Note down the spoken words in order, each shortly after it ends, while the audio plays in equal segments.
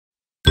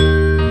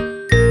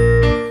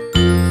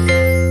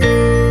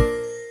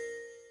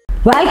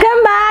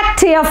Welcome back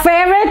to your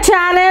favorite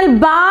channel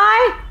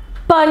by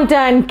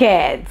Puntoon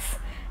Kids.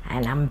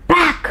 And I'm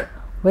back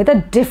with a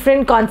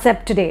different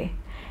concept today.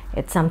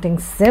 It's something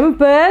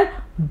simple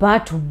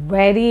but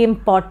very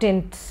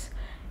important.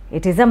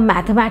 It is a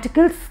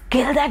mathematical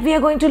skill that we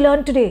are going to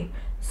learn today.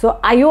 So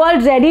are you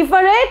all ready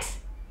for it?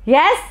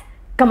 Yes?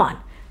 Come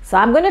on. So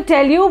I'm going to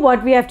tell you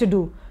what we have to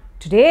do.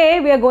 Today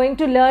we are going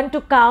to learn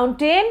to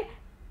count in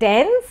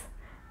 10's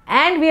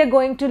and we are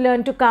going to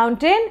learn to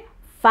count in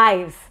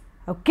 5's.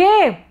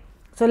 Okay,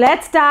 so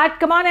let's start.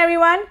 Come on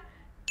everyone.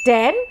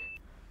 10,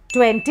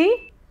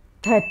 20,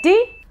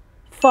 30,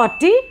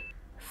 40,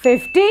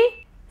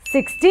 50,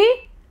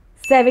 60,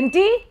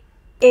 70,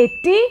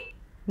 80,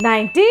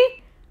 90,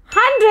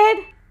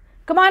 100.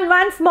 Come on,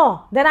 once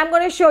more. Then I'm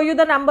going to show you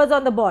the numbers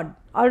on the board.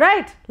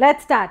 Alright,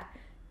 let's start.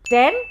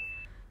 10,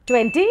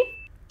 20,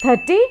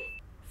 30,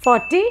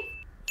 40,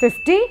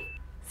 50,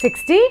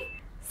 60,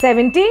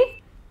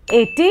 70,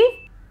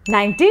 80,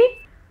 90,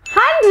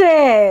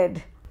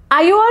 100.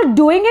 Are you all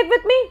doing it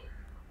with me?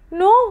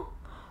 No?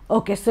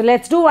 Okay, so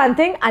let's do one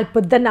thing. I'll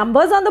put the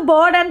numbers on the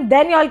board and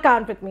then you all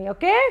count with me.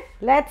 Okay?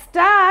 Let's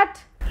start.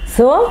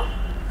 So,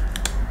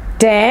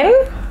 10,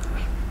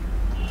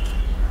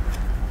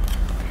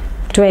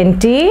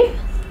 20,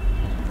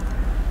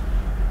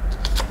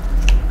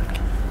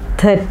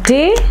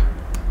 30,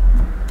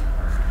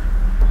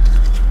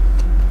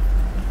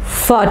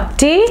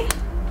 40,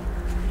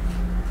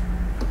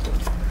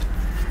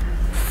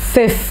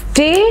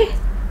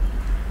 50,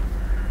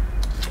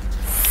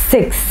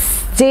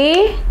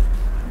 60,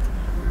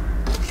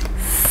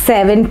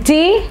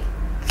 70,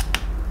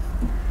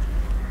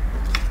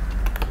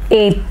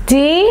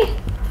 80,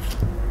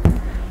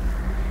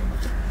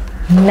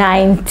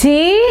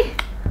 90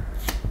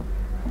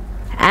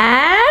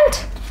 and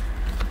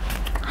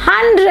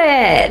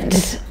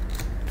 100.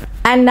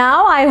 And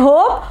now I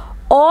hope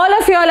all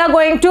of you all are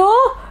going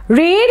to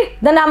read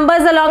the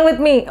numbers along with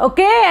me.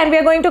 Okay, and we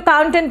are going to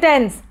count in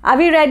 10's. Are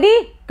we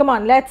ready? Come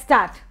on, let's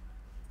start.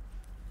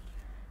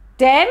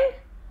 10,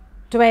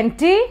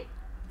 20,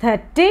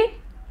 30,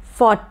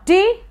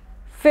 40,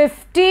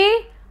 50.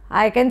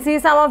 I can see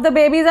some of the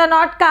babies are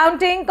not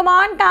counting. Come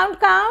on,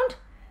 count.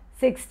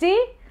 60,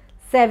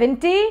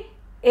 70,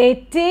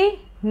 80,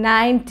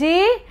 90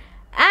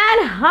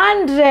 and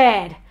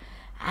 100.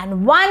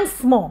 And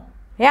once more.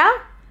 Yeah?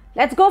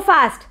 Let's go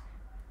fast.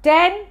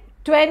 10,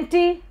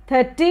 20,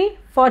 30,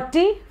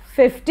 40,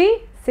 50,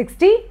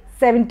 60,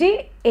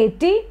 70,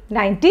 80,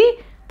 90,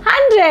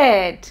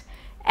 100.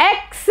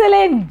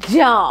 Excellent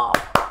job.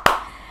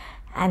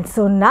 And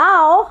so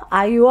now,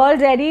 are you all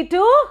ready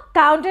to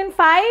count in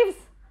 5's?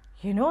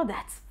 You know,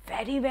 that's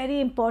very,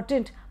 very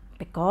important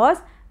because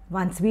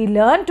once we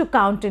learn to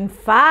count in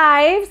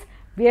 5's,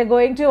 we are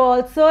going to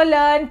also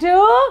learn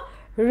to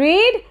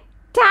read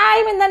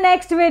time in the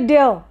next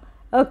video.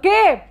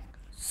 Okay?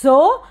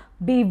 So,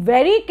 be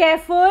very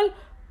careful,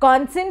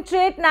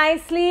 concentrate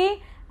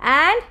nicely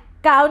and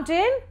count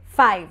in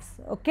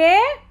 5's.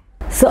 Okay?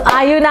 So,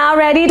 are you now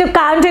ready to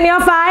count in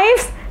your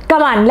 5's?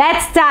 Come on,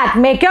 let's start.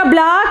 Make your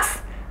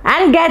blocks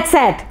and get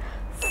set.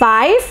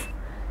 5,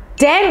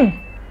 10,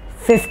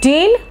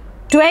 15,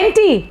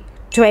 20,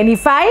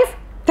 25,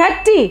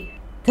 30,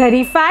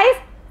 35,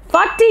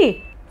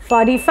 40,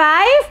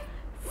 45,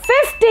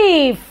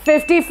 50,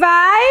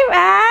 55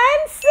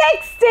 and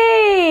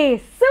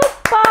 60.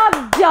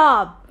 Superb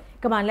job.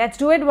 Come on, let's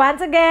do it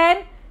once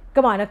again.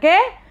 Come on, okay?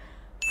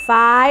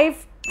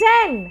 5,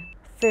 10,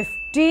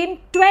 15,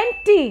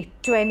 20,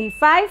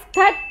 25,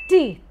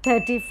 30,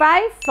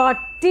 35,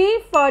 40,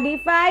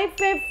 45,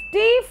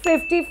 50,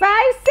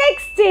 55,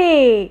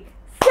 60.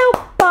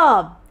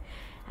 Superb.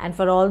 And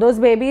for all those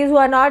babies who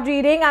are not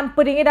reading, I'm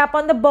putting it up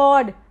on the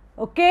board.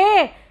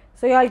 Okay?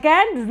 So you all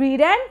can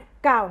read and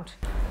count.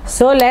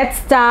 So let's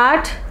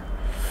start.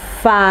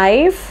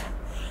 5.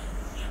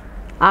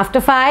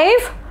 After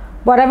 5,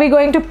 what are we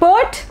going to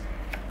put?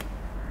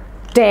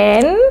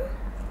 10.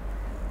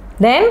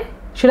 Then,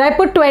 should I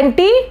put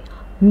 20?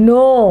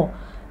 No.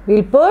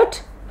 We'll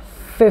put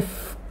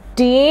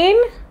 15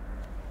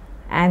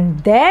 and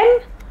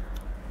then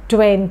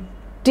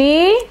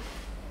 20,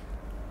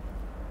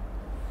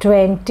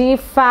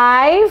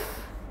 25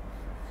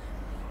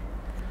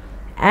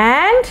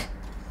 and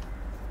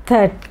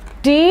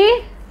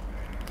 30.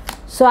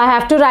 So I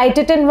have to write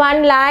it in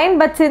one line,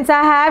 but since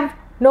I have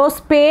no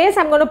space,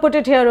 I'm going to put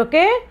it here,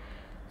 okay?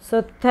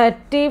 So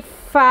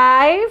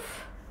 35,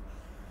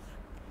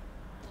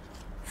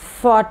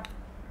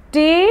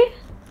 40,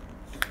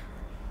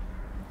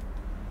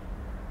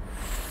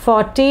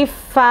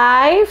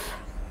 45,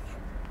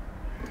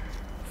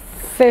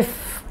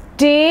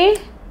 50,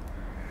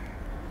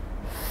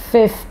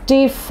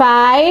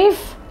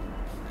 55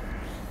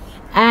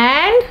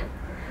 and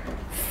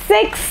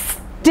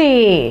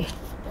 60.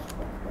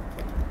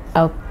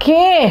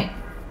 Okay.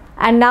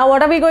 And now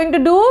what are we going to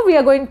do? We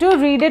are going to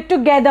read it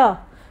together.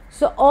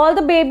 So all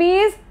the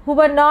babies who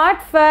were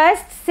not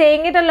first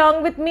saying it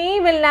along with me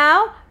will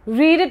now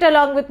read it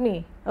along with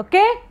me.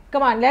 Okay?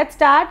 Come on, let's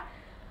start.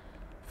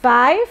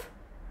 5,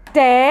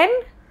 10,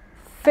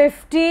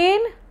 15.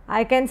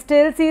 I can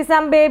still see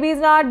some babies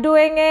not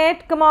doing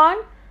it. Come on.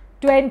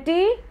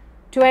 20,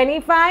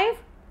 25,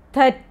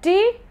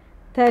 30,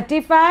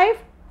 35,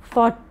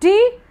 40,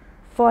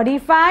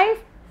 45,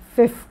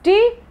 50,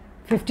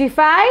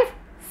 55,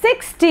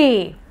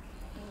 60.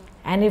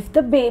 And if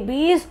the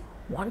babies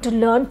want to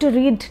learn to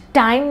read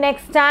time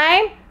next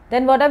time,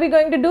 then what are we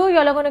going to do? You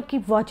all are going to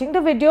keep watching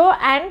the video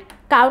and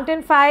count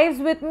in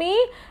 5s with me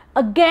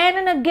again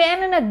and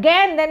again and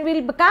again. Then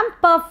we'll become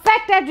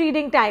perfect at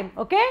reading time.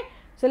 Okay?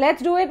 So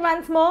let's do it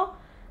once more.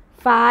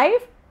 5,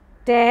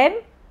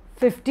 10,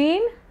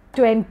 15,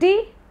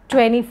 20,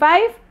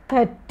 25,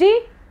 30,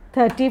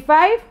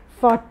 35,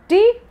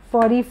 40,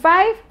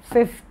 45,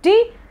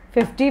 50,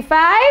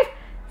 55,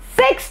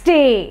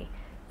 60.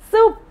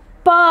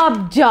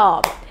 Superb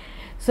job.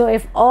 So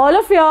if all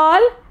of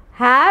y'all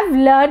have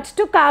learnt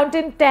to count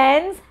in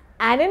 10s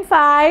and in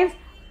 5s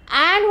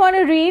and want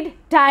to read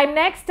time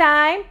next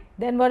time,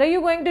 then what are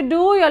you going to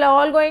do? You're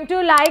all going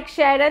to like,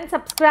 share and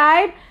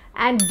subscribe,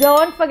 and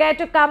don't forget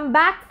to come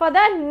back for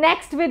the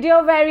next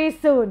video very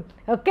soon.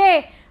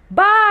 Okay,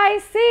 bye,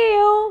 see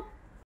you.